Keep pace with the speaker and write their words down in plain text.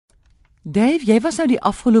Dave, jy was nou die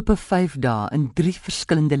afgelope 5 dae in 3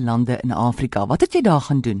 verskillende lande in Afrika. Wat het jy daar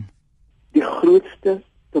gaan doen? Die grootste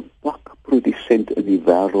tabakprodusent in die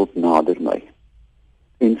wêreld nader my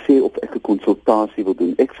en sê of ek 'n konsultasie wil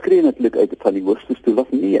doen. Ek skree natuurlik uit van die hoogste stoel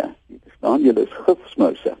af, nee, jy verstaan, julle is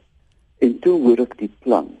gifsmouse. En toe hoor ek die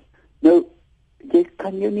plan. Nou, jy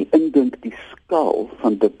kan jou nie indink die skaal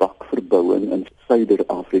van tabakverbouing in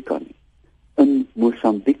Suider-Afrika nie. In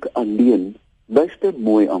Mosambiek alleen, luister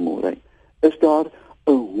mooi Amore, is daar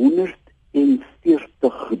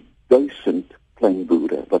 140.000 klein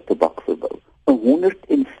boere wat tabak verbou.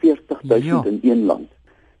 140.000 in een land.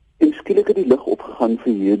 En skielik het die lig opgegaan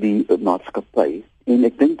vir hierdie maatskappy en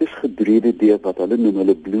ek dink dit is gedrewe deur wat hulle noem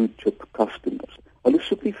hulle blue chip customers. Hulle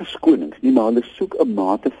soek nie verskonings nie, maar hulle soek 'n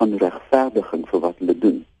mate van regverdiging vir wat hulle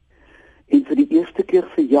doen. En vir die eerste keer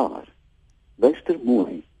vir jaar, luister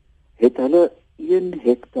mooi, het hulle 1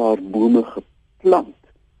 hektaar bome geplant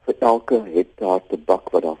vir elke hektaar tabak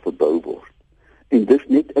wat daar verbou word. En dis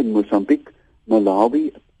net in Mosambiek,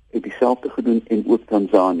 Malawi het dieselfde gedoen en ook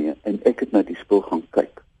Tanzanië en ek het na die spul gaan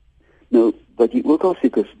kyk. Nou, wat jy ook al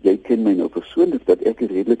seker, jy ken my nou persoonlik dat ek 'n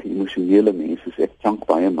redelike emosionele mens is, ek chunk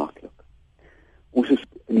baie maklik. Ons is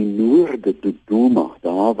in die noorde Dodoma,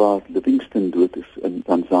 daar waar Livingstone dood is in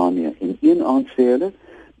Tanzanië en een aand sê hulle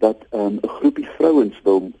dat 'n groepie vrouens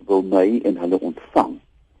wil my en hulle ontvang.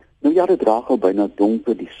 Nou ja, dit raak al byna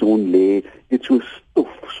donker, die son lê, dit so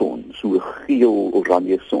stofson, so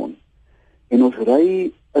geel-oranje son. En ons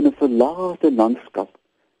ry in 'n verlate landskap.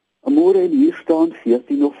 Amore, en hier staan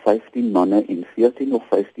 14 of 15 manne en 14 of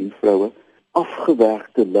 15 vroue,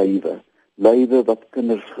 afgewerkte lywe wat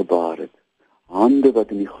kinders gebaar het, hande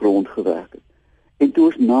wat in die grond gewerk het. En toe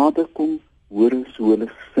ons nader kom, hoor ons hoe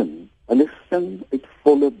hulle sing. Hulle sing uit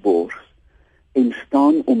volle bors en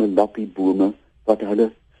staan om 'n lappie bome wat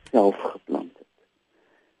hulle self geplant het.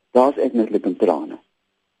 Daar's ek netlik in trane.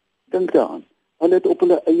 Dink daaraan. Hulle het op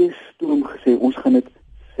hulle eie stoom gesê, ons gaan dit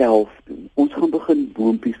self doen. Ons gaan begin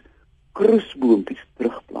boontjies, krusboontjies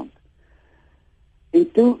terugplant.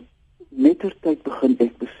 En toe, mettertyd begin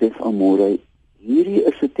ek besef, Amore, hierdie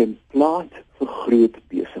is 'n template vir groot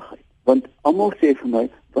besigheid. Want almal sê vir my,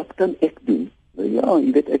 wat kan ek doen? Nou ja,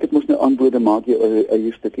 jy weet, ek het mos nou aanbode, maak jy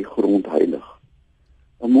eie stukkie grond heilig.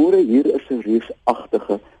 Amore, hier is 'n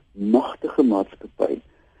reusagtige, magtige maatskappy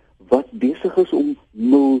wat besig is om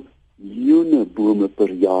miljoene bome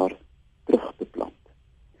per jaar terug te plant.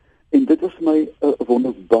 En dit was my 'n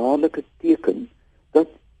wonderbaarlike teken dat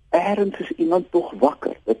ergens is iemand tog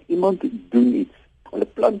wakker, dat iemand doen iets. Hulle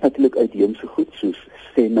plant natuurlik uitheemse goed soos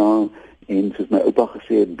senna en soos my oupa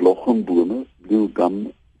gesê het, bloggembome, blue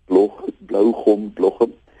gum, blougom,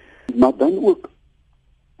 bloggem. Maar dan ook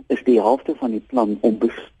is die helfte van die plan om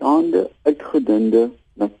bestaande, uitgedunde,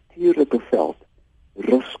 natuurlike veld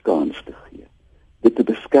ruskans te gee. Dit te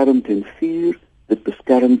beskerm teen vuur, dit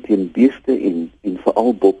beskerm teen beeste en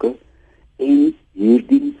veral bokke, en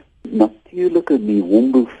hierdie natuurlike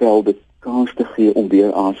Nihongo-velde kans te gee om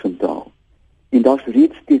weer asem te haal. En daar's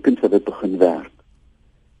reeds tekens dat dit begin werk.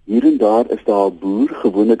 Hier en daar is daar 'n boer,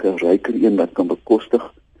 gewoonlik 'n ryker een wat kan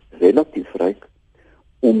bekostig, relatief ryk,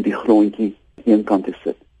 om die grondjie eenkant te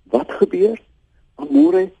sit. Wat gebeur?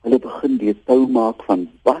 Amore, hulle begin die tou maak van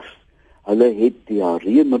bas, hulle het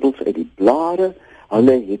diarreemiddels uit die blare,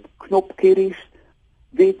 hulle het knopkerries.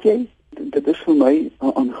 Weet jy, dit is vir my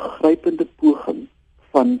 'n aangrypende poging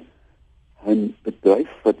van 'n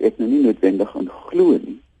bedryf wat ek nou nie noodwendig aan glo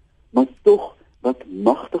nie, maar tog wat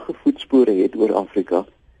magtige voetspore het oor Afrika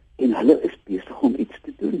en hulle is besig om iets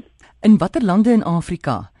te doen. In watter lande in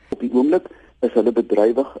Afrika? Op die oomblik is hulle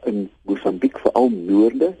bedrywig in Mosambiek, veral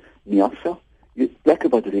noorde, Niassa, plekke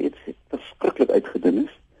wat reeds verskriklik uitgedun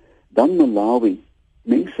is. Dan Malawi.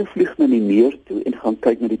 Mense vlieg na die meer toe en gaan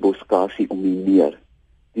kyk na die boskasie om die meer.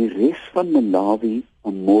 Die res van Malawi,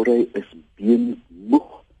 Amore, is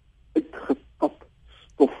beenmoeg, uitgekap,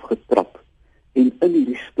 stof getrap. En in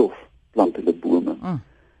hierdie stof plant hulle bome.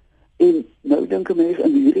 En nou dink 'n mens,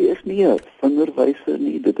 en hierdie is nie 'n vingerwyser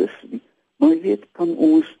nie, dit is nie. Maar jy weet, kan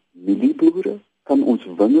ons mielieboere, kan ons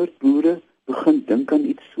wingerdboere begin dink aan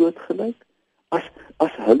iets soortgelyk?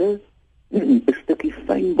 As hulle 'n stukkie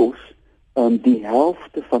fynbos, die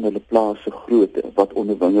helfte van hulle plaas se grootte wat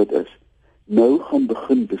onder wingerd is, nou gaan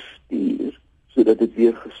begin bestuur sodat dit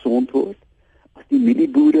weer gesond word. As die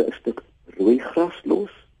mielieboere 'n stuk rooi gras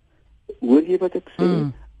los, hoor jy wat ek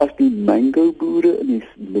sê? As die mango boere en die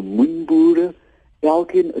lemoenboere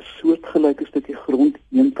elkeen 'n soortgelyke stukkie grond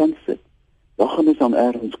eenkant sit, dan gaan ons dan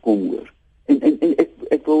ergens kom hoor. En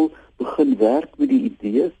ek wil begin werk met die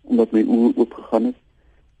idee, omdat my oë oopgegaan het,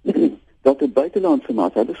 dat 'n buitelandse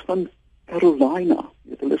maat, hulle is van Carolina,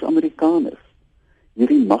 hulle is Amerikaans. Afrikaners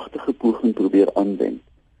hierdie magtige poging probeer aanwend.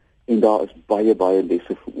 En daar is baie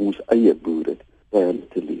lesse vir ons eie boere by hulle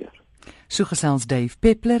te leer. So gesels Dave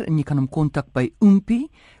Peppler en jy kan hom kontak by oompie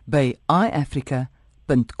by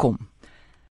iafrica.com.